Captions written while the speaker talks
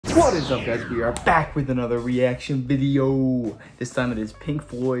What is up, guys? We are back with another reaction video. This time it is Pink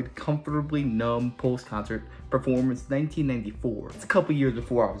Floyd Comfortably Numb post-concert performance 1994. It's a couple years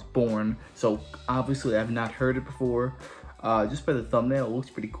before I was born, so obviously I've not heard it before. Just by the thumbnail, it looks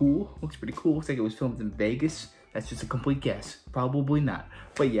pretty cool. Looks like it was filmed in Vegas. That's just a complete guess. Probably not.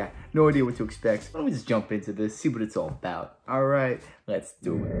 But yeah, no idea what to expect. Why don't we just jump into this, see what it's all about. Alright, let's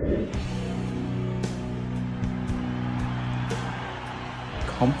do it.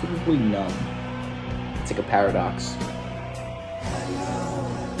 Comfortably numb. It's like a paradox.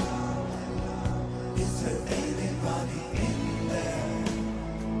 Is there anybody in there?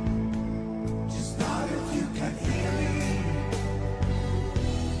 Just not if you can hear me.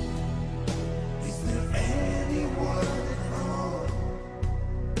 Is there anyone at all?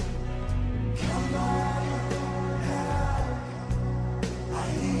 Come on now. I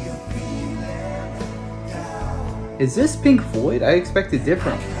hear you feeling down. Is this Pink Floyd? I expected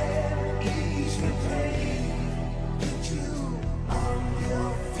different.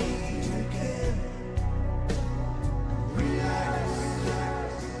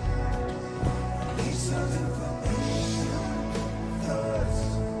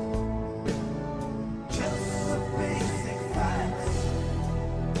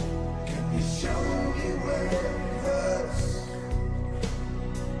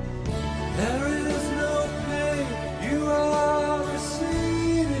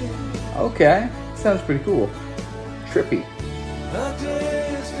 Okay, sounds pretty cool. Trippy.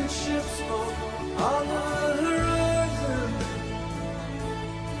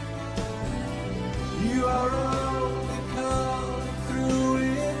 You are only coming through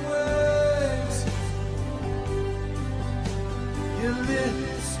in waves. Your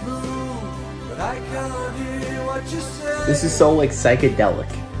lips smooth, but I can't hear what you say. This is so like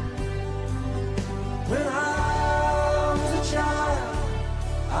psychedelic. When I was a child,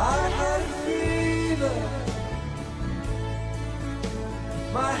 I had a fever.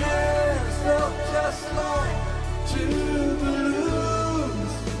 My hands felt just like two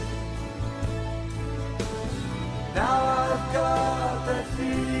balloons. Now I've got that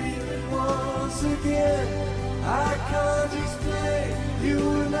feeling once again. I can't explain, you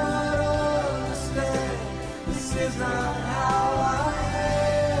will not understand. This is not how I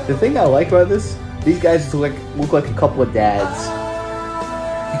am. The thing I like about this, these guys look like a couple of dads.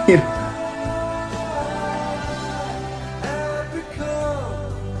 You know?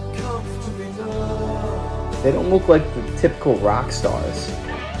 They don't look like the typical rock stars.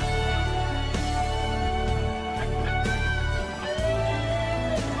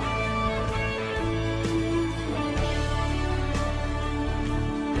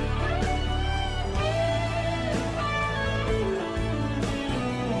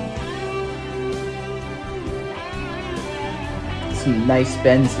 Some nice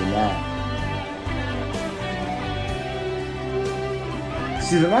bends in that.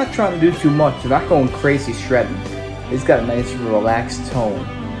 See, they're not trying to do too much. They're not going crazy shredding. It's got a nice relaxed tone.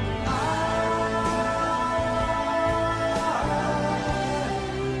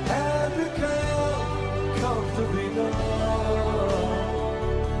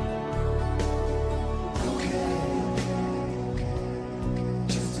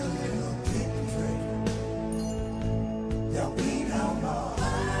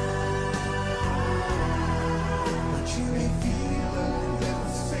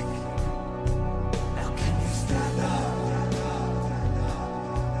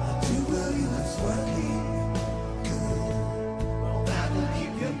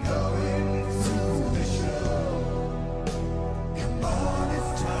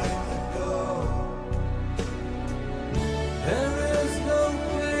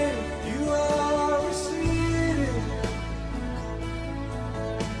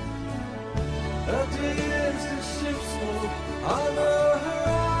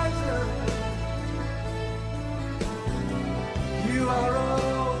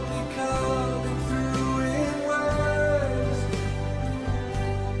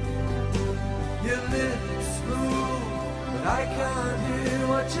 I can't hear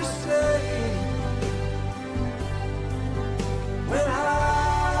what you're saying. When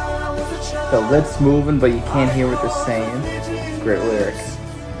I was a child, The lips moving, but you can't hear what they're saying. Great lyrics.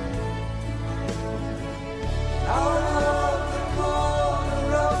 out of the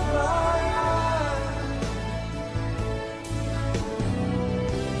corner of my eye,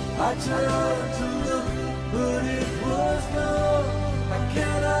 I turned to look, but it was gone. I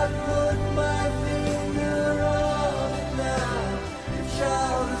cannot put my finger on it now. The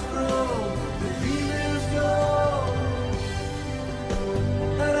child is grown, the dream is gone,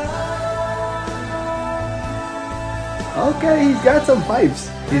 and Okay, he's got some pipes.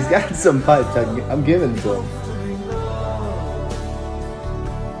 He's got some pipes, I'm giving it to him.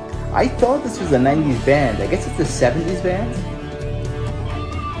 I thought this was a 90s band. I guess it's a 70s band?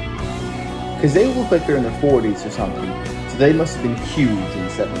 Because they look like they're in their 40s or something. So they must have been huge in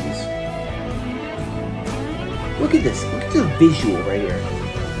the 70s. Look at this. Look at the visual right here.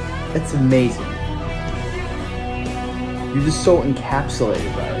 That's amazing. You're just so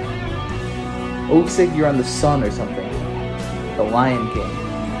encapsulated by it. It looks like you're on the sun or something. The Lion King.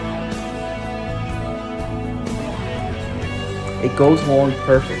 It goes along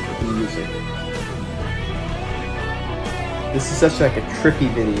perfect with the music. This is such like a trippy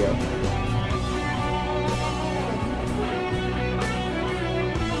video.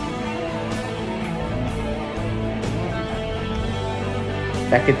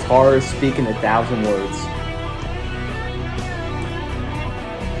 That guitar is speaking 1,000 words.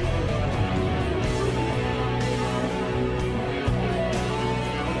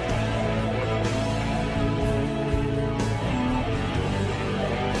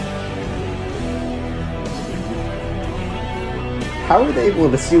 How are they able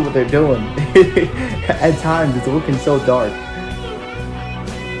to see what they're doing? At times, it's looking so dark.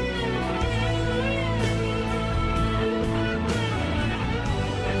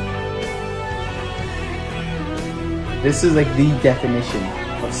 This is like the definition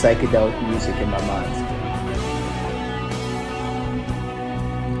of psychedelic music in my mind.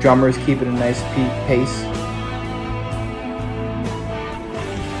 Drummers keeping a nice pace.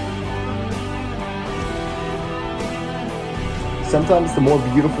 Sometimes the more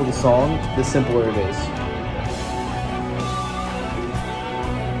beautiful the song, the simpler it is.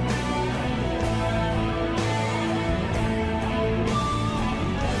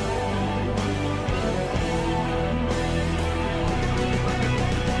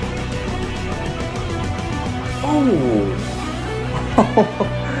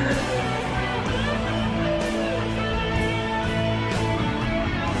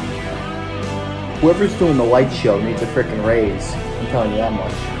 Whoever's doing the light show needs a frickin' raise. I'm telling you that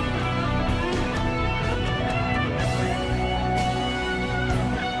much.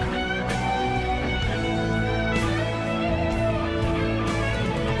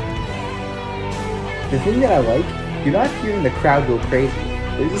 The thing that I like, you're not hearing the crowd go crazy.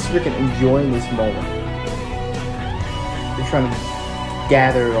 They're just frickin' enjoying this moment. They're trying to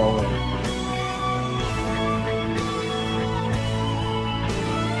gather it all in.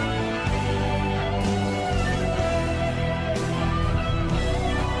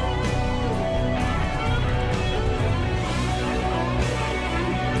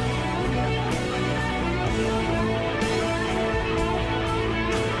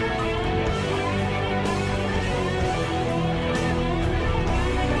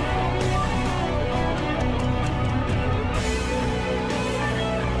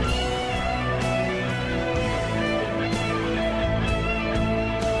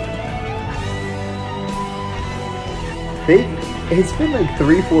 It's been like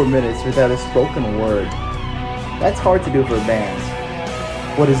 3-4 minutes without a spoken word. That's hard to do for a band.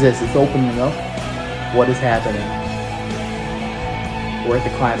 What is this? It's opening up? What is happening? We're at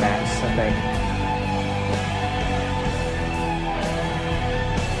the climax, I think.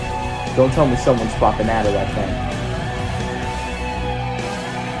 Don't tell me someone's popping out of that thing.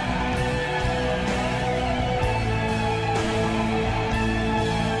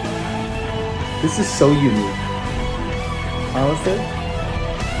 This is so unique. Honestly,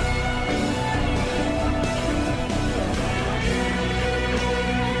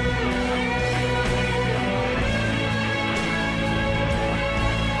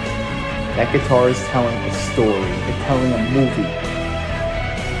 that guitar is telling a story. It's telling a movie.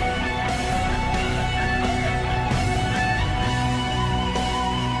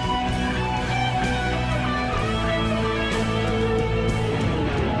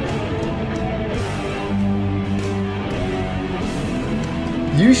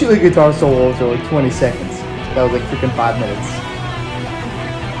 Usually guitar solos are like 20 seconds. That was like freaking 5 minutes.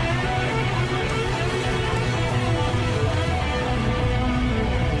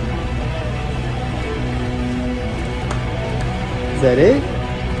 Is that it?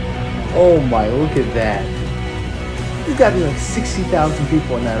 Oh my, look at that. There's gotta be like 60,000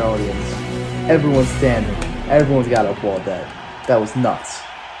 people in that audience. Everyone's standing. Everyone's gotta applaud that. That was nuts.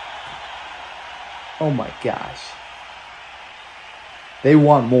 Oh my gosh. They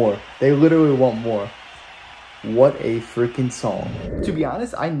want more. They literally want more. What a freaking song. To be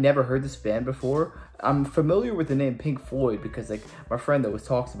honest, I never heard this band before. I'm familiar with the name Pink Floyd because like my friend always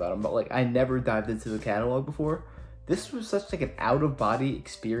talks about them, but like I never dived into the catalog before. This was such like an out of body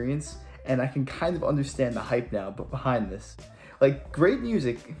experience, and I can kind of understand the hype now, but behind this. Like, great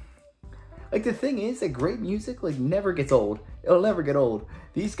music. Like, the thing is that great music, like, never gets old. It'll never get old.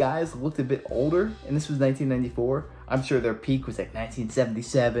 These guys looked a bit older, and this was 1994. I'm sure their peak was like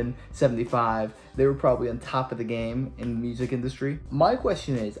 1977, 75. They were probably on top of the game in the music industry. My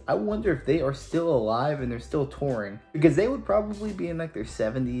question is, I wonder if they are still alive and they're still touring. Because they would probably be in like their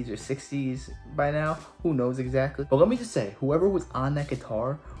 70s or 60s by now. Who knows exactly? But let me just say, whoever was on that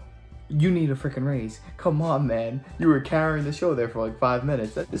guitar, you need a freaking raise. Come on, man. You were carrying the show there for like 5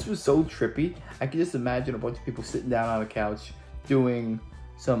 minutes. This was so trippy. I could just imagine a bunch of people sitting down on a couch doing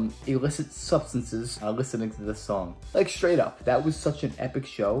some illicit substances listening to this song. Like, straight up, that was such an epic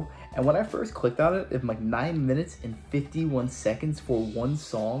show. And when I first clicked on it, it was like 9 minutes and 51 seconds for one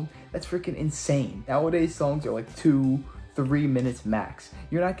song. That's freaking insane. Nowadays, songs are like 2-3 minutes max.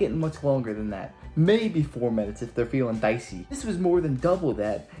 You're not getting much longer than that. Maybe 4 minutes if they're feeling dicey. This was more than double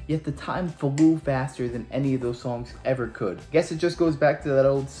that, yet the time flew faster than any of those songs ever could. Guess it just goes back to that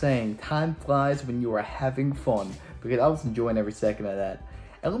old saying, time flies when you are having fun, because I was enjoying every second of that.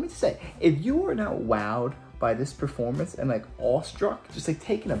 And let me just say, if you are not wowed by this performance and like awestruck, just like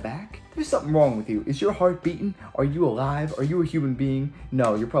taken aback, there's something wrong with you. Is your heart beating? Are you alive? Are you a human being?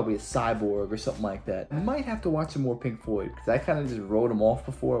 No, you're probably a cyborg or something like that. I might have to watch some more Pink Floyd, because I kind of just wrote them off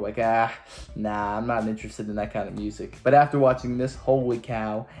before, like, nah, I'm not interested in that kind of music. But after watching this, holy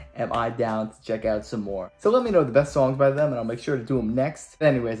cow, am I down to check out some more. So let me know the best songs by them, and I'll make sure to do them next. But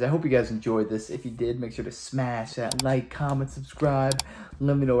anyways, I hope you guys enjoyed this. If you did, make sure to smash that like, comment, subscribe.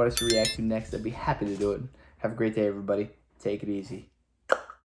 Let me know what I should react to next. I'd be happy to do it. Have a great day, everybody. Take it easy.